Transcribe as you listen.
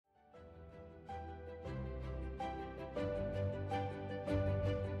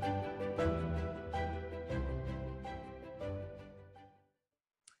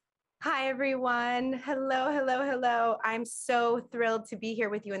everyone. Hello, hello, hello. I'm so thrilled to be here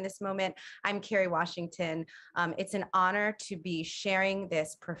with you in this moment. I'm Kerry Washington. It's an honor to be sharing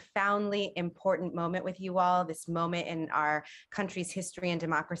this profoundly important moment with you all, this moment in our country's history and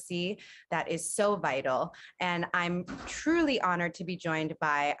democracy that is so vital. And I'm truly honored to be joined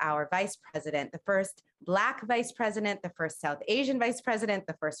by our Vice President, the first Black Vice President, the first South Asian Vice President,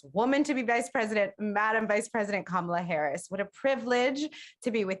 the first woman to be Vice President, Madam Vice President Kamala Harris. What a privilege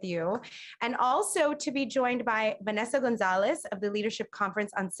to be with you. And also to be joined by Vanessa Gonzalez of the Leadership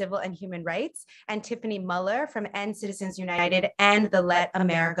Conference on Civil and Human Rights, and Tiffany Muller from End Citizens United and the Let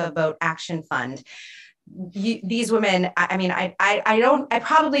America Vote Action Fund. These women, I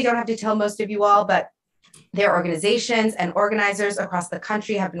probably don't have to tell most of you all, but their organizations and organizers across the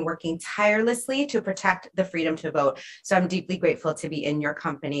country have been working tirelessly to protect the freedom to vote. So I'm deeply grateful to be in your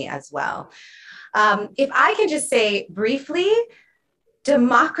company as well. If I can just say briefly,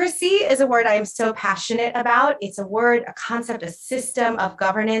 democracy is a word I am so passionate about. It's a word, a concept, a system of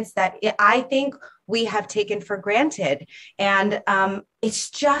governance that I think we have taken for granted. And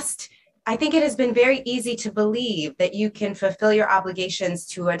I think it has been very easy to believe that you can fulfill your obligations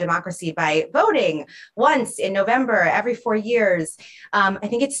to a democracy by voting once in November every 4 years. I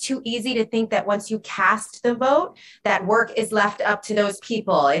think it's too easy to think that once you cast the vote, that work is left up to those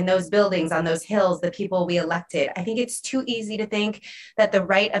people in those buildings, on those hills, the people we elected. I think it's too easy to think that the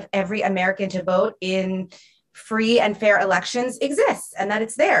right of every American to vote in free and fair elections exists and that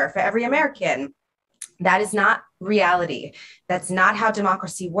it's there for every American. That is not reality. That's not how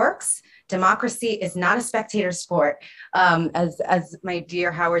democracy works. Democracy is not a spectator sport, as my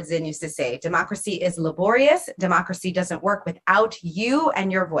dear Howard Zinn used to say. Democracy is laborious. Democracy doesn't work without you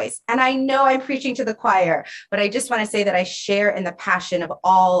and your voice. And I know I'm preaching to the choir, but I just want to say that I share in the passion of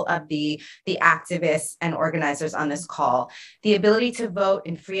all of the activists and organizers on this call. The ability to vote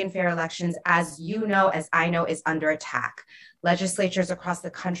in free and fair elections, as you know, as I know, is under attack. Legislatures across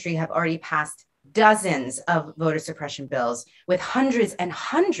the country have already passed dozens of voter suppression bills with hundreds and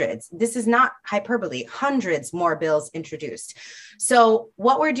hundreds, this is not hyperbole, hundreds more bills introduced. So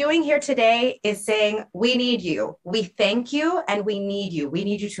what we're doing here today is saying, we need you, we thank you, and we need you. We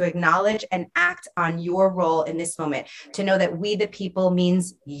need you to acknowledge and act on your role in this moment, to know that we the people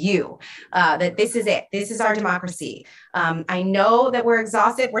means you, that this is it, this is our democracy. I know that we're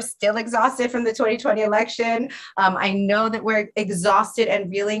exhausted, we're still exhausted from the 2020 election. I know that we're exhausted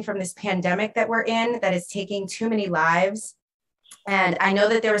and reeling from this pandemic that we're in that is taking too many lives. And I know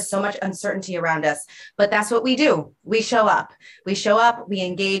that there is so much uncertainty around us, but that's what we do. We show up, we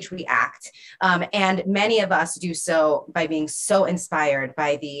engage, we act. And many of us do so by being so inspired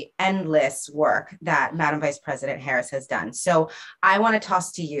by the endless work that Madam Vice President Harris has done. So I want to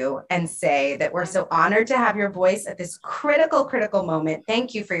toss to you and say that we're so honored to have your voice at this critical moment.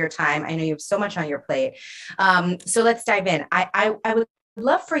 Thank you for your time. I know you have so much on your plate. So let's dive in. I would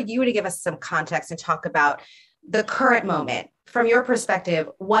love for you to give us some context and talk about the current moment. From your perspective,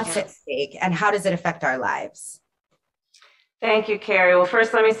 what's at stake and how does it affect our lives? Thank you, Kerry. Well,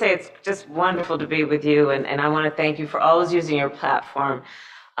 first, let me say it's just wonderful to be with you. And I want to thank you for always using your platform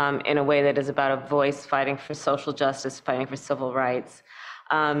in a way that is about a voice fighting for social justice, fighting for civil rights.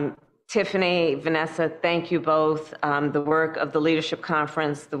 Tiffany, Vanessa, thank you both. The work of the Leadership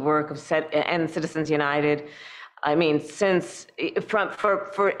Conference, the work of End Citizens United, I mean, for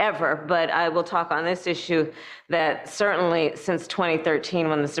forever, but I will talk on this issue that certainly since 2013,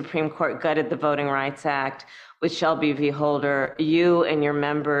 when the Supreme Court gutted the Voting Rights Act with Shelby v. Holder, you and your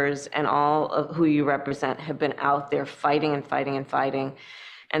members and all of who you represent have been out there fighting and fighting and fighting.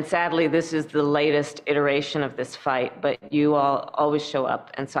 And sadly, this is the latest iteration of this fight, but you all always show up.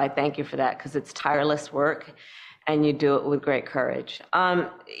 And so I thank you for that, because it's tireless work. And you do it with great courage.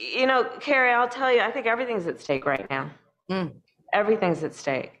 You know, Kerry, I'll tell you, I think everything's at stake right now. Everything's at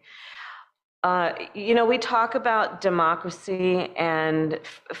stake. You know, we talk about democracy, and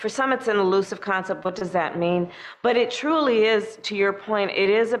for some it's an elusive concept. What does that mean? But it truly is, to your point,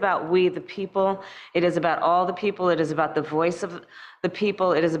 it is about we the people. It is about all the people. It is about the voice of the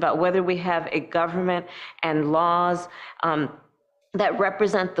people. It is about whether we have a government and laws that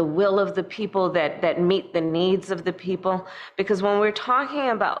represent the will of the people, that meet the needs of the people. Because when we're talking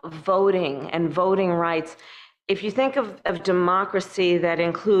about voting and voting rights, if you think of democracy, that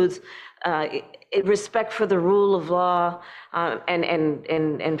includes respect for the rule of law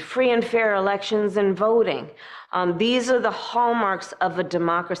and free and fair elections and voting. These are the hallmarks of a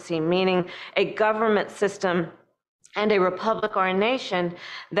democracy, meaning a government system and a republic or a nation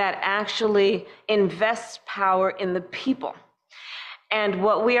that actually invests power in the people. And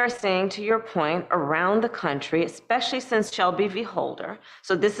what we are seeing, to your point, around the country, especially since Shelby v. Holder,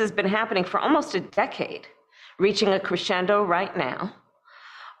 so this has been happening for almost a decade, reaching a crescendo right now,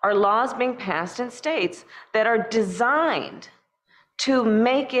 are laws being passed in states that are designed to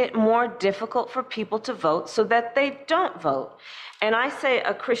make it more difficult for people to vote so that they don't vote. And I say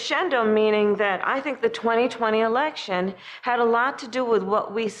a crescendo, meaning that I think the 2020 election had a lot to do with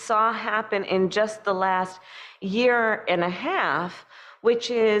what we saw happen in just the last year and a half,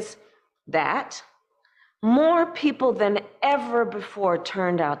 which is that more people than ever before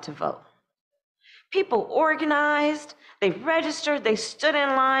turned out to vote. People organized, they registered, they stood in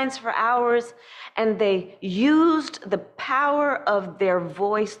lines for hours, and they used the power of their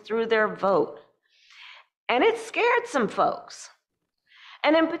voice through their vote. And it scared some folks.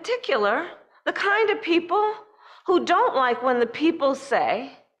 And in particular, the kind of people who don't like when the people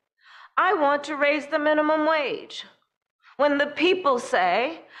say, I want to raise the minimum wage. When the people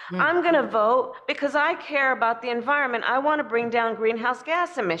say, I'm going to vote because I care about the environment, I want to bring down greenhouse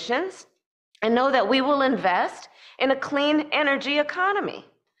gas emissions and know that we will invest in a clean energy economy.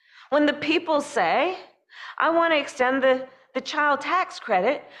 When the people say, I want to extend the child tax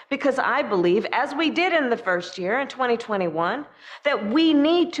credit because I believe, as we did in the first year in 2021, that we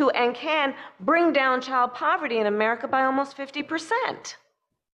need to and can bring down child poverty in America by almost 50%.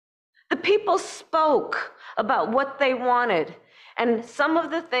 The people spoke about what they wanted, and some of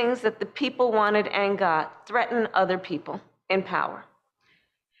the things that the people wanted and got threaten other people in power.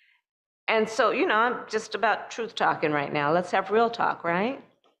 And so, I'm just about truth talking right now. Let's have real talk, right?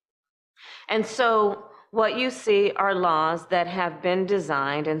 And so what you see are laws that have been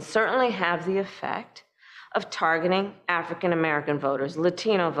designed and certainly have the effect of targeting African American voters,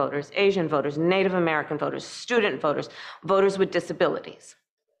 Latino voters, Asian voters, Native American voters, student voters, voters with disabilities.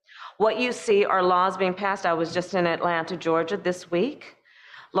 What you see are laws being passed. I was just in Atlanta, Georgia this week.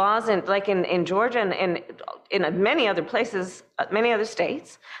 Laws in Georgia and in many other places, many other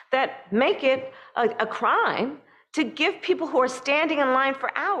states, that make it a crime to give people who are standing in line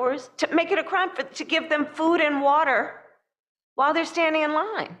for hours, to make it a crime to give them food and water while they're standing in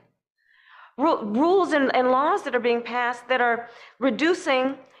line. Rules and laws that are being passed that are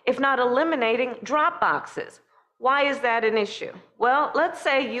reducing, if not eliminating, drop boxes. Why is that an issue? Well, let's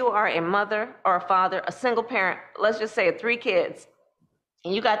say you are a mother or a father, a single parent, let's just say 3 kids,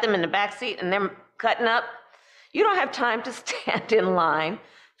 and you got them in the back seat and they're cutting up. You don't have time to stand in line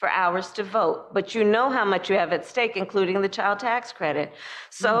for hours to vote, but you know how much you have at stake, including the child tax credit.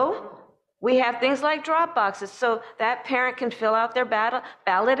 So we have things like drop boxes, so that parent can fill out their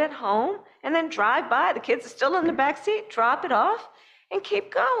ballot at home and then drive by. The kids are still in the back seat, drop it off, and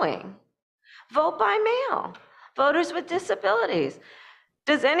keep going. Vote by mail. Voters with disabilities.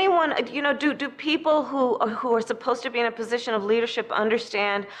 Does anyone, do people who are supposed to be in a position of leadership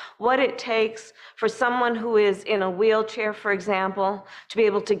understand what it takes for someone who is in a wheelchair, for example, to be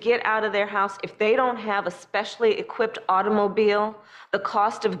able to get out of their house if they don't have a specially equipped automobile, the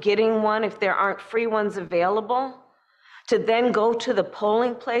cost of getting one if there aren't free ones available, to then go to the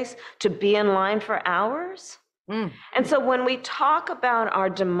polling place to be in line for hours? And so when we talk about our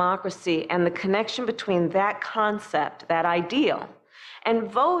democracy and the connection between that concept, that ideal,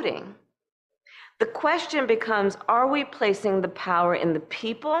 and voting, the question becomes, are we placing the power in the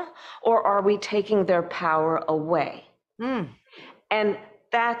people or are we taking their power away? And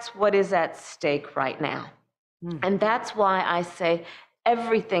that's what is at stake right now. And that's why I say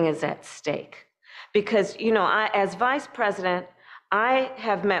everything is at stake. Because, as vice president, I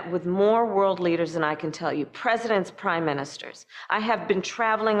have met with more world leaders than I can tell you, presidents, prime ministers. I have been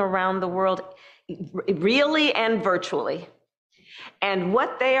traveling around the world, really and virtually. And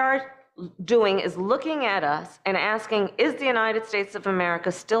what they are doing is looking at us and asking, is the United States of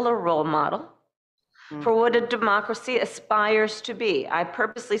America still a role model for what a democracy aspires to be? I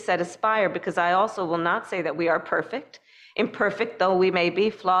purposely said aspire because I also will not say that we are perfect. Imperfect though we may be,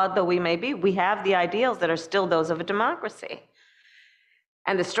 flawed though we may be, we have the ideals that are still those of a democracy.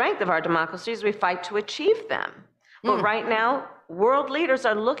 And the strength of our democracy is we fight to achieve them. But right now, world leaders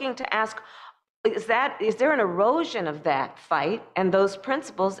are looking to ask, is there an erosion of that fight and those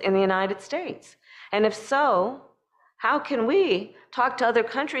principles in the United States? And if so, how can we talk to other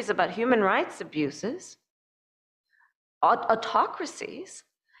countries about human rights abuses, autocracies,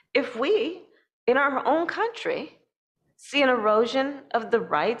 if we, in our own country, see an erosion of the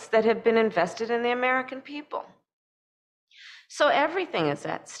rights that have been invested in the American people? So everything is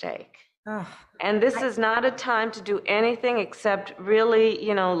at stake. And this is not a time to do anything except really,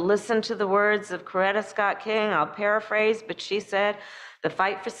 listen to the words of Coretta Scott King. I'll paraphrase, but she said, the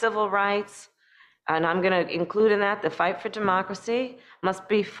fight for civil rights And I'm going to include in that the fight for democracy must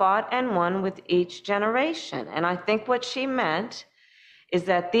be fought and won with each generation. And I think what she meant is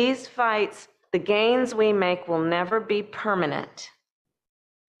that these fights, the gains we make will never be permanent.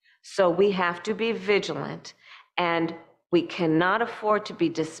 So we have to be vigilant, and we cannot afford to be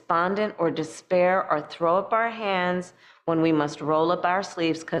despondent or despair or throw up our hands when we must roll up our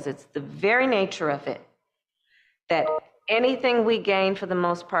sleeves, because it's the very nature of it that anything we gain, for the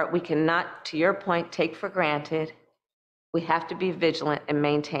most part, we cannot, to your point, take for granted. We have to be vigilant in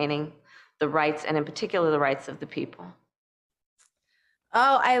maintaining the rights, and in particular, the rights of the people.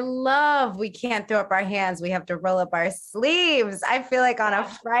 Oh, I love we can't throw up our hands. We have to roll up our sleeves. I feel like on a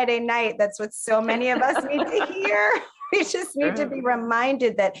Friday night, that's what so many of us need to hear. We just need to be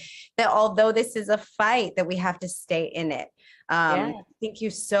reminded that although this is a fight, that we have to stay in it. I think you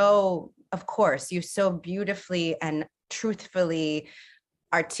so beautifully and truthfully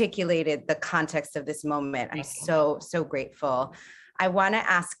articulated the context of this moment. I'm so grateful. I want to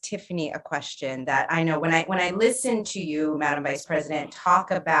ask Tiffany a question that I know when I listen to you, Madam Vice President,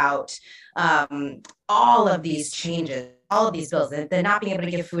 talk about all of these changes, all of these bills, the not being able to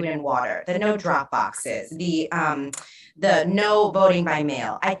give food and water, the no drop boxes, the no voting by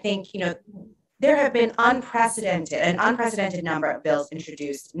mail. I think, there have been an unprecedented number of bills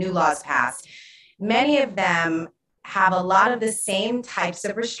introduced, new laws passed. Many of them have a lot of the same types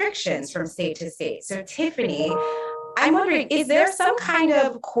of restrictions from state to state. So Tiffany, I'm wondering, is there some kind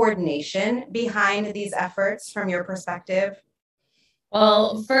of coordination behind these efforts from your perspective?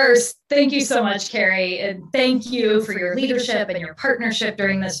 Well, first, thank you so much, Kerry, and thank you for your leadership and your partnership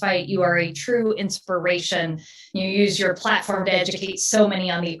during this fight. You are a true inspiration. You use your platform to educate so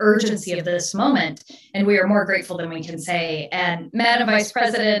many on the urgency of this moment, and we are more grateful than we can say. And Madam Vice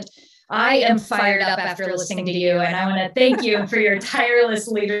President, I am fired up after listening to you, and I want to thank you for your tireless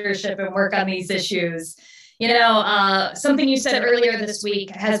leadership and work on these issues. Something you said earlier this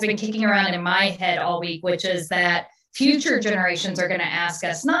week has been kicking around in my head all week, which is that future generations are going to ask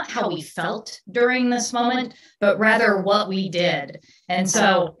us not how we felt during this moment, but rather what we did. And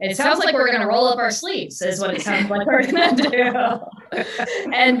so it sounds like we're going to roll up our sleeves is what it sounds like we're going to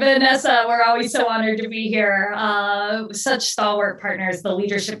do. And Vanessa, we're always so honored to be here. Such stalwart partners. The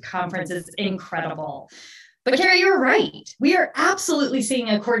Leadership Conference is incredible. But Kerry, you're right. We are absolutely seeing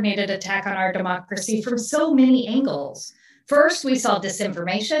a coordinated attack on our democracy from so many angles. First, we saw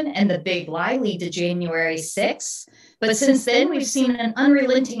disinformation and the big lie lead to January 6th. But since then, we've seen an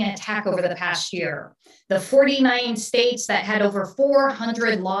unrelenting attack over the past year. The 49 states that had over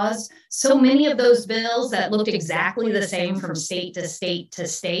 400 laws, so many of those bills that looked exactly the same from state to state to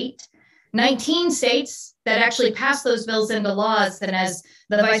state. 19 states that actually passed those bills into laws. And as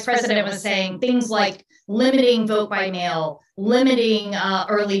the Vice President was saying, things like limiting vote by mail, limiting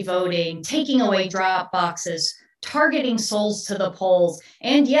early voting, taking away drop boxes, targeting souls to the polls,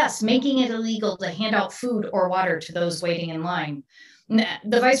 and yes, making it illegal to hand out food or water to those waiting in line.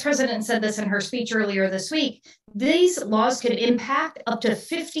 The Vice President said this in her speech earlier this week. These laws could impact up to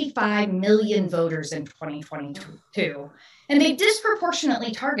 55 million voters in 2022, and they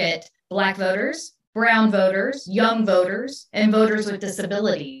disproportionately target Black voters, brown voters, young voters, and voters with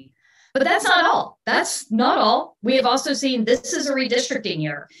disability. But that's not all. That's not all. We have also seen this is a redistricting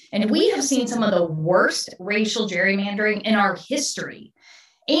year, and we have seen some of the worst racial gerrymandering in our history.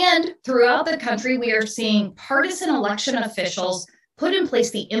 And throughout the country, we are seeing partisan election officials put in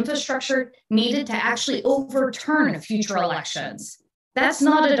place the infrastructure needed to actually overturn future elections. That's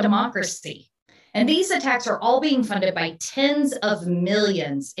not a democracy. And these attacks are all being funded by tens of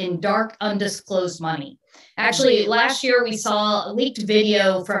millions in dark, undisclosed money. Actually, last year we saw a leaked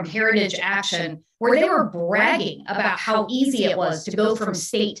video from Heritage Action where they were bragging about how easy it was to go from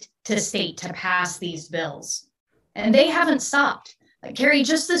state to pass these bills. And they haven't stopped. Kerry,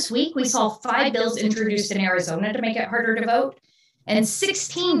 just this week, we saw 5 bills introduced in Arizona to make it harder to vote, and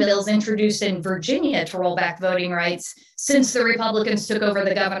 16 bills introduced in Virginia to roll back voting rights since the Republicans took over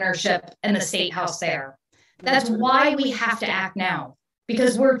the governorship and the state house there. That's why we have to act now,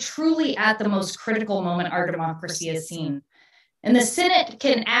 because we're truly at the most critical moment our democracy has seen. And the Senate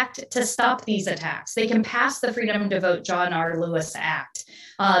can act to stop these attacks. They can pass the Freedom to Vote John R. Lewis Act.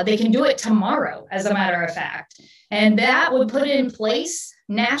 They can do it tomorrow, as a matter of fact. And that would put in place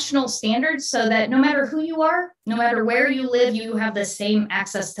national standards so that no matter who you are, no matter where you live, you have the same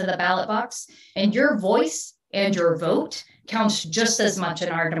access to the ballot box, and your voice and your vote counts just as much in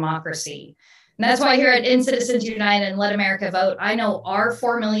our democracy. And that's why here at In Citizens United and Let America Vote, I know our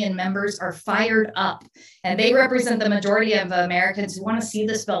 4 million members are fired up, and they represent the majority of Americans who want to see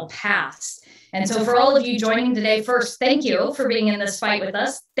this bill passed. And so for all of you joining today, first, thank you for being in this fight with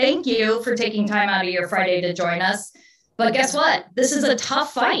us. Thank you for taking time out of your Friday to join us. But guess what? This is a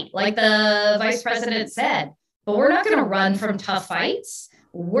tough fight, like the vice president said. But we're not going to run from tough fights.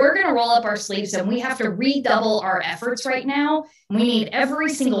 We're going to roll up our sleeves, and we have to redouble our efforts right now. We need every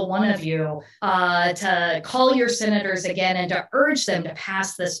single one of you to call your senators again and to urge them to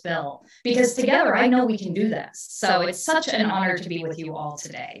pass this bill, because together I know we can do this. So it's such an honor to be with you all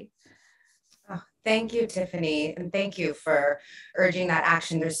today. Thank you, Tiffany, and thank you for urging that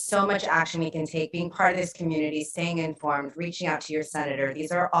action. There's so much action we can take, being part of this community, staying informed, reaching out to your senator.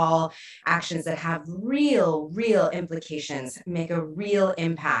 These are all actions that have real implications, make a real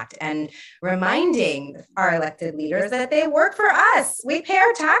impact, and reminding our elected leaders that they work for us. We pay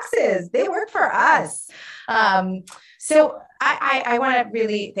our taxes. They work for us. So I want to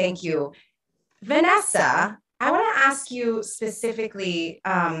really thank you. Vanessa, I want to ask you specifically,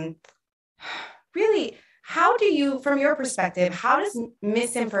 really, how do you, from your perspective, how does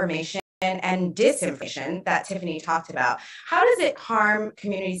misinformation and disinformation that Tiffany talked about, how does it harm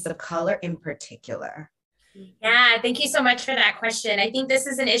communities of color in particular? Yeah, thank you so much for that question. I think this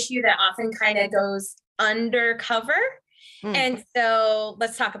is an issue that often kind of goes undercover. And so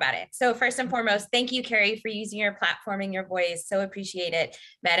let's talk about it. So first and foremost, thank you, Kerry, for using your platform and your voice. So appreciate it.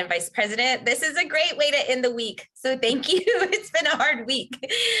 Madam Vice President, this is a great way to end the week. So thank you. It's been a hard week.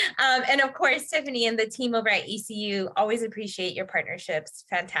 And of course, Tiffany and the team over at ECU, always appreciate your partnerships.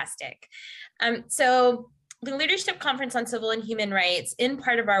 Fantastic. So the Leadership Conference on Civil and Human Rights, in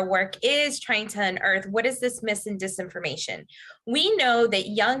part of our work, is trying to unearth what is this mis and disinformation. We know that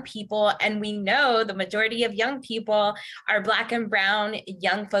young people, and we know the majority of young people are Black and brown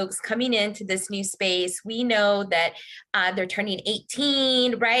young folks coming into this new space. We know that they're turning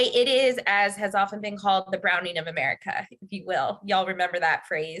 18, right? It is, as has often been called, the browning of America, if you will. Y'all remember that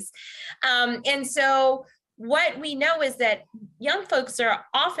phrase. And so what we know is that young folks are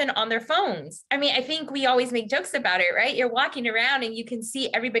often on their phones. I mean, I think we always make jokes about it, right? You're walking around and you can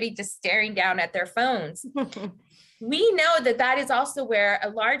see everybody just staring down at their phones. We know that that is also where a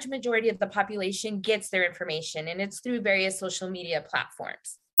large majority of the population gets their information, and it's through various social media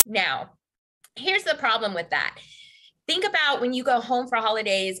platforms. Now, here's the problem with that. Think about when you go home for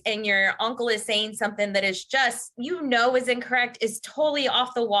holidays and your uncle is saying something that is just, you know, is incorrect, is totally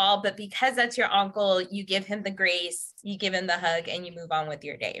off the wall, but because that's your uncle, you give him the grace, you give him the hug, and you move on with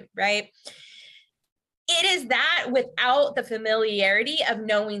your day, right? It is that without the familiarity of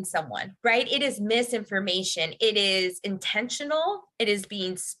knowing someone, right? It is misinformation. It is intentional. It is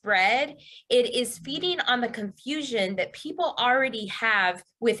being spread. It is feeding on the confusion that people already have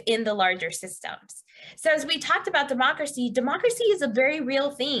within the larger systems. So as we talked about democracy, democracy is a very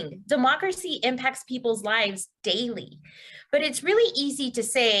real thing. Democracy impacts people's lives daily. But it's really easy to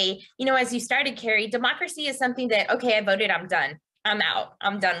say, you know, as you started, Kerry, democracy is something that, okay, I voted, I'm done. I'm out.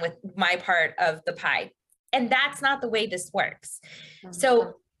 I'm done with my part of the pie. And that's not the way this works.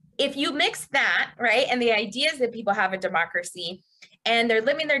 So if you mix that, right, and the ideas that people have a democracy, and they're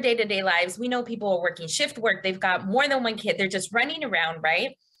living their day-to-day lives, we know people are working shift work, they've got more than one kid, they're just running around,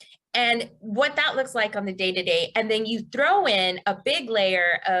 right? And what that looks like on the day-to-day, and then you throw in a big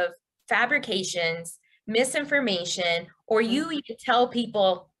layer of fabrications, misinformation, or you even tell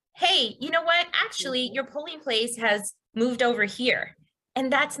people, hey, you know what, actually, your polling place has moved over here.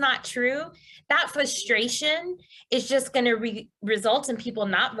 And that's not true. That frustration is just going to result in people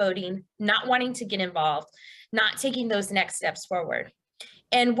not voting, not wanting to get involved, not taking those next steps forward.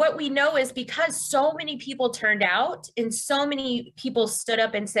 And what we know is because so many people turned out and so many people stood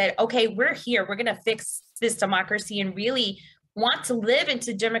up and said, okay, we're here, we're going to fix this democracy and really want to live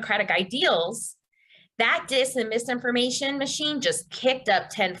into democratic ideals, that dis and misinformation machine just kicked up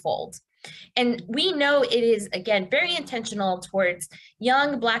tenfold. And we know it is, again, very intentional towards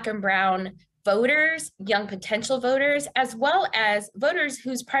young Black and brown voters, young potential voters, as well as voters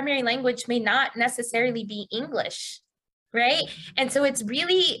whose primary language may not necessarily be English, right? And so it's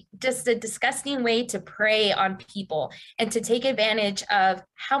really just a disgusting way to prey on people and to take advantage of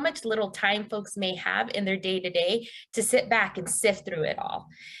how much little time folks may have in their day-to-day to sit back and sift through it all.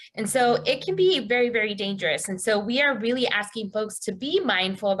 And so it can be very, very dangerous. And so we are really asking folks to be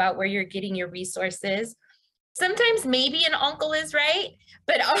mindful about where you're getting your resources. Sometimes maybe an uncle is right,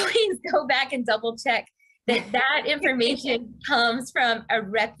 but always go back and double check that that information comes from a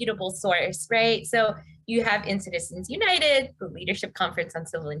reputable source, right? So you have In Citizens United, the Leadership Conference on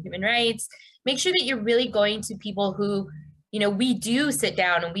Civil and Human Rights. Make sure that you're really going to people who we do sit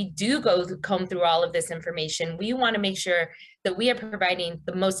down and we do comb through all of this information. We want to make sure that we are providing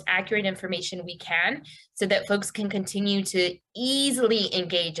the most accurate information we can so that folks can continue to easily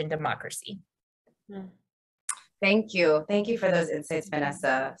engage in democracy. Thank you. Thank you for those insights,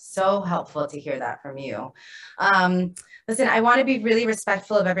 Vanessa. So helpful to hear that from you. Listen, I want to be really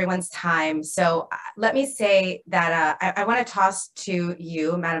respectful of everyone's time. So let me say that I want to toss to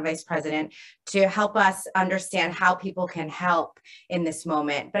you, Madam Vice President, to help us understand how people can help in this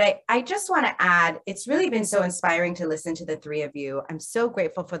moment. But I just want to add, it's really been so inspiring to listen to the three of you. I'm so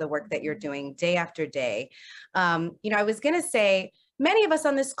grateful for the work that you're doing day after day. I was going to say, many of us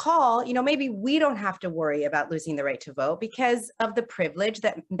on this call, maybe we don't have to worry about losing the right to vote because of the privilege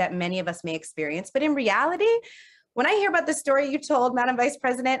that many of us may experience. But in reality, when I hear about the story you told, Madam Vice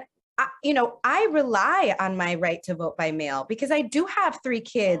President, I rely on my right to vote by mail because I do have 3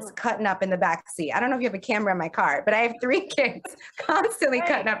 kids cutting up in the back seat. I don't know if you have a camera in my car, but I have 3 kids constantly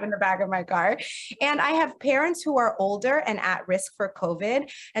cutting up in the back of my car. And I have parents who are older and at risk for COVID.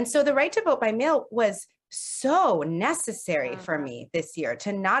 And so the right to vote by mail was so necessary for me this year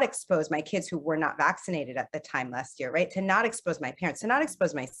to not expose my kids who were not vaccinated at the time last year, right? To not expose my parents, to not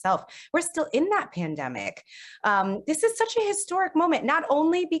expose myself. We're still in that pandemic. This is such a historic moment, not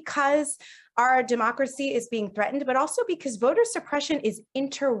only because our democracy is being threatened, but also because voter suppression is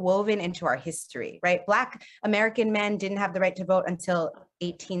interwoven into our history, right? Black American men didn't have the right to vote until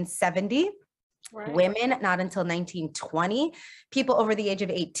 1870. Right. Women, not until 1920. People over the age of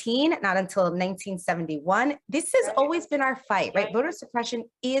 18, not until 1971. This has always been our fight, right? Voter suppression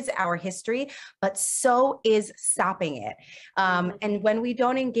is our history, but so is stopping it. And when we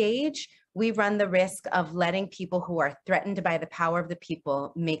don't engage, we run the risk of letting people who are threatened by the power of the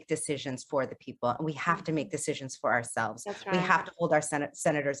people make decisions for the people. And we have to make decisions for ourselves. Right. We have to hold our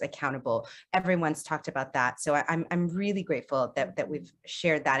senators accountable. Everyone's talked about that. So I'm really grateful that we've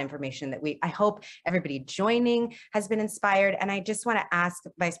shared that information, I hope everybody joining has been inspired. And I just want to ask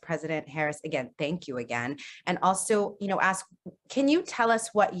Vice President Harris, again, thank you again. And also, ask, can you tell us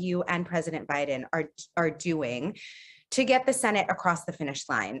what you and President Biden are doing to get the Senate across the finish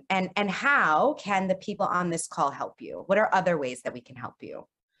line? And how can the people on this call help you? What are other ways that we can help you?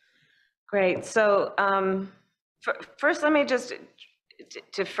 Great. So first, let me just,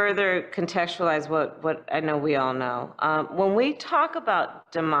 to further contextualize what I know we all know. When we talk about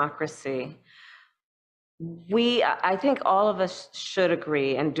democracy, I think all of us should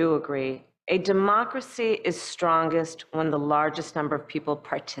agree and do agree, a democracy is strongest when the largest number of people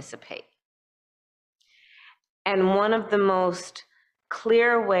participate. And one of the most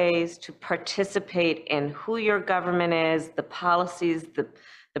clear ways to participate in who your government is, the policies,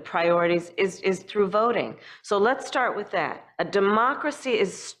 the priorities is through voting. So let's start with that. A democracy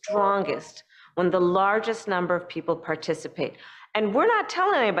is strongest when the largest number of people participate. And we're not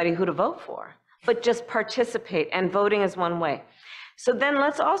telling anybody who to vote for, but just participate, and voting is one way. So then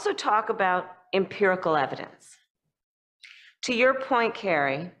let's also talk about empirical evidence. To your point,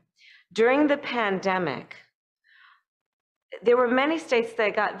 Kerry, during the pandemic, there were many states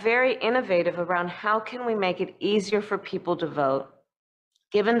that got very innovative around how can we make it easier for people to vote,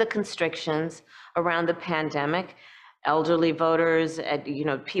 given the constrictions around the pandemic, elderly voters,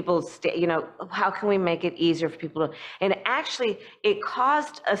 people, how can we make it easier for people to, and actually it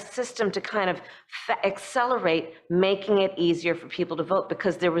caused a system to kind of accelerate making it easier for people to vote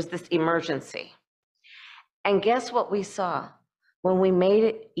because there was this emergency. And guess what we saw? When we made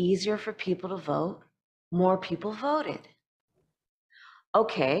it easier for people to vote, more people voted.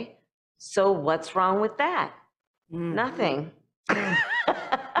 Okay, so what's wrong with that? Nothing.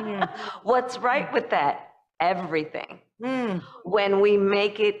 What's right with that? Everything. When we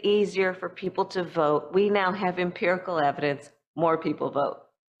make it easier for people to vote, we now have empirical evidence, more people vote.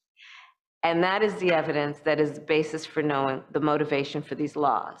 And that is the evidence that is the basis for knowing the motivation for these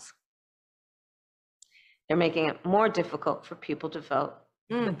laws. They're making it more difficult for people to vote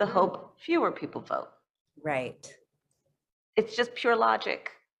with the hope fewer people vote. Right. It's just pure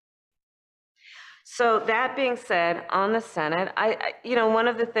logic. So that being said, on the Senate, one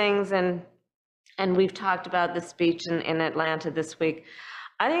of the things, and we've talked about the speech in Atlanta this week,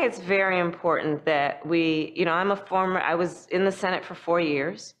 I think it's very important that I was in the Senate for 4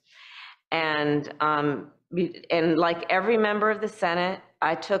 years, and like every member of the Senate,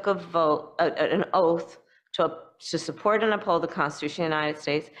 I took an oath to support and uphold the Constitution of the United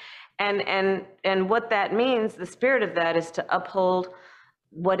States. And what that means, the spirit of that is to uphold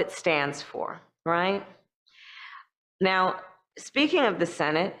what it stands for, right? Now, speaking of the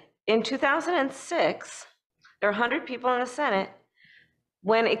Senate, in 2006, there are 100 people in the Senate.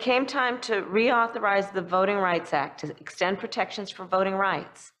 When it came time to reauthorize the Voting Rights Act to extend protections for voting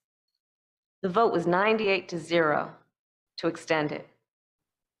rights, the vote was 98-0 to extend it.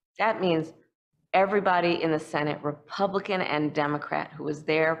 That means everybody in the Senate, Republican and Democrat, who was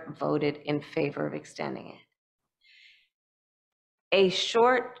there voted in favor of extending it. A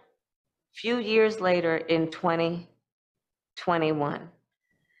short few years later, in 2021,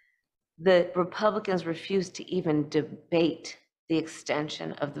 the Republicans refused to even debate the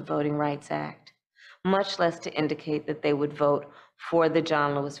extension of the Voting Rights Act, much less to indicate that they would vote for the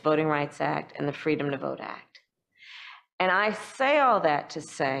John Lewis Voting Rights Act and the Freedom to Vote Act. And I say all that to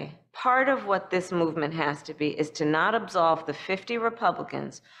say, part of what this movement has to be is to not absolve the 50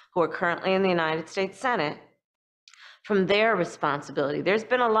 Republicans who are currently in the United States Senate from their responsibility. There's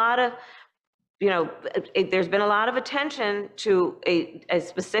been a lot of, there's been a lot of attention to a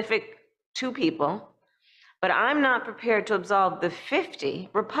specific two people, but I'm not prepared to absolve the 50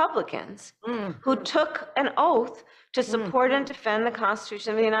 Republicans who took an oath to support and defend the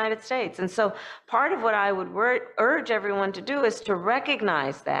Constitution of the United States. And so part of what I would urge everyone to do is to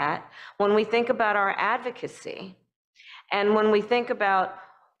recognize that when we think about our advocacy and when we think about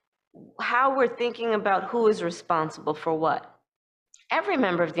how we're thinking about who is responsible for what. Every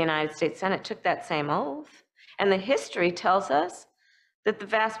member of the United States Senate took that same oath. And the history tells us that the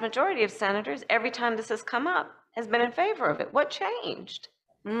vast majority of senators, every time this has come up, has been in favor of it. What changed?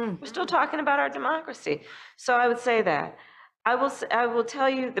 We're still talking about our democracy. So I would say that. I will tell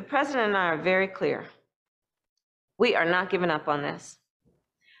you, the president and I are very clear. We are not giving up on this.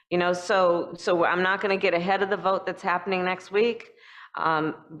 So I'm not going to get ahead of the vote that's happening next week.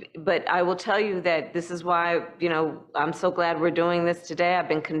 But I will tell you that this is why, I'm so glad we're doing this today. I've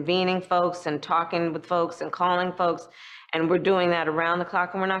been convening folks and talking with folks and calling folks, and we're doing that around the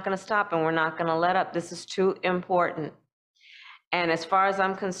clock, and we're not going to stop, and we're not going to let up. This is too important. And as far as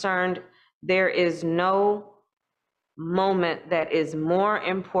I'm concerned, there is no moment that is more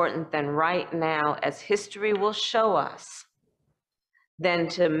important than right now, as history will show us, than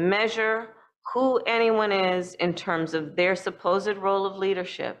to measure who anyone is in terms of their supposed role of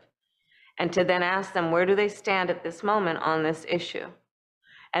leadership, and to then ask them, where do they stand at this moment on this issue?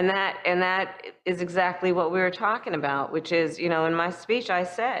 And that is exactly what we were talking about, which is, in my speech, I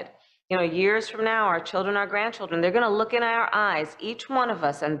said, years from now, our children, our grandchildren, they're going to look in our eyes, each one of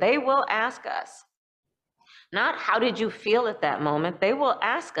us, and they will ask us, not how did you feel at that moment? They will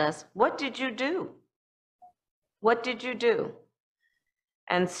ask us, what did you do? What did you do?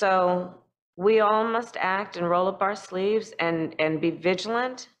 And so we all must act and roll up our sleeves and be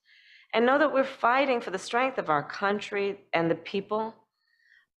vigilant and know that we're fighting for the strength of our country and the people,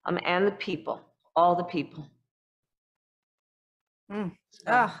 all the people.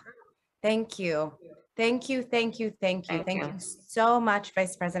 Oh, thank you. Thank you so much,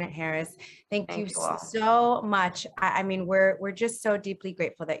 Vice President Harris. Thank you so much. I mean, we're just so deeply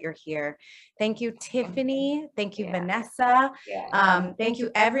grateful that you're here. Thank you, Tiffany. Thank you, Vanessa. Thank you,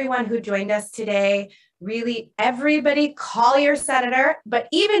 everyone who joined us today. Really, everybody call your senator, but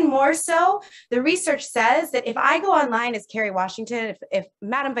even more so, the research says that if I go online as Kerry Washington, if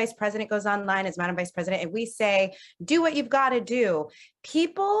Madam Vice President goes online as Madam Vice President, and we say, do what you've got to do,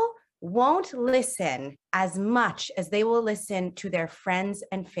 people won't listen as much as they will listen to their friends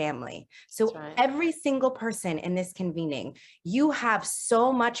and family. So every single person in this convening, you have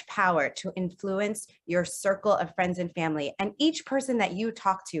so much power to influence your circle of friends and family. And each person that you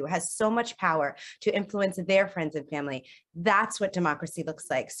talk to has so much power to influence their friends and family. That's what democracy looks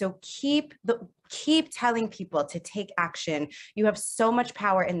like. So keep telling people to take action. You have so much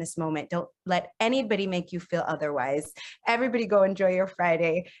power in this moment. Don't let anybody make you feel otherwise. Everybody go enjoy your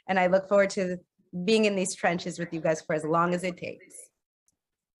Friday. And I look forward to being in these trenches with you guys for as long as it takes.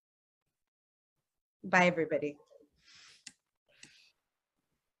 Bye, everybody.